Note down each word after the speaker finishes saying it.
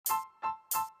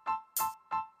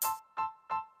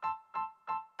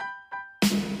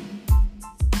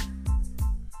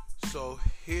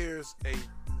Here's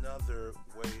another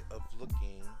way of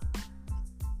looking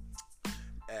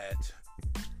at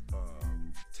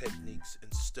techniques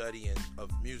and studying of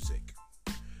music.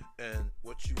 And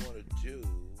what you want to do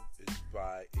is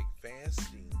by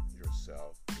advancing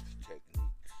yourself with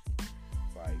techniques,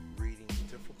 by reading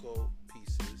difficult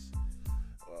pieces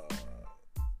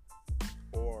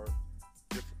or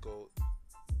difficult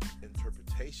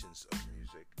interpretations of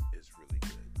music is really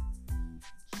good.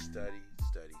 Study,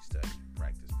 study, study,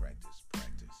 practice, practice,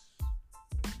 practice.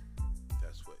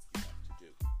 That's what you have to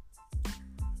do.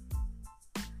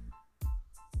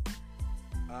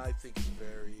 I think it's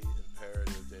very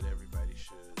imperative that everybody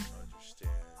should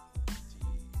understand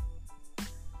the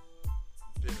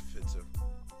benefits of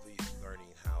at least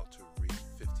learning how to read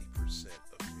 50%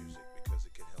 of music, because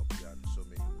it can help you out in so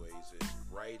many ways in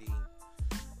writing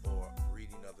or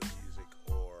reading other music,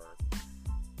 or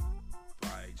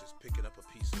by just picking up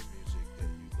a piece of music that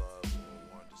you love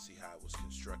or want to see how it was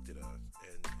constructed of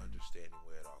and understanding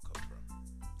where it all comes from.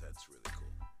 That's really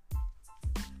cool.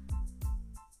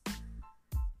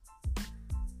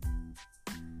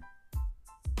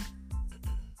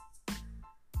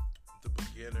 The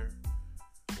beginner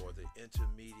or the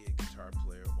intermediate guitar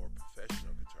player or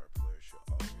professional guitar player should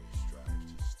always strive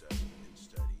to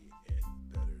study and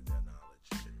better their knowledge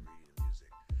in reading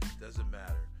music. Doesn't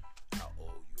matter how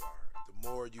old you are. The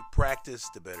more you practice,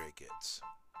 the better it gets.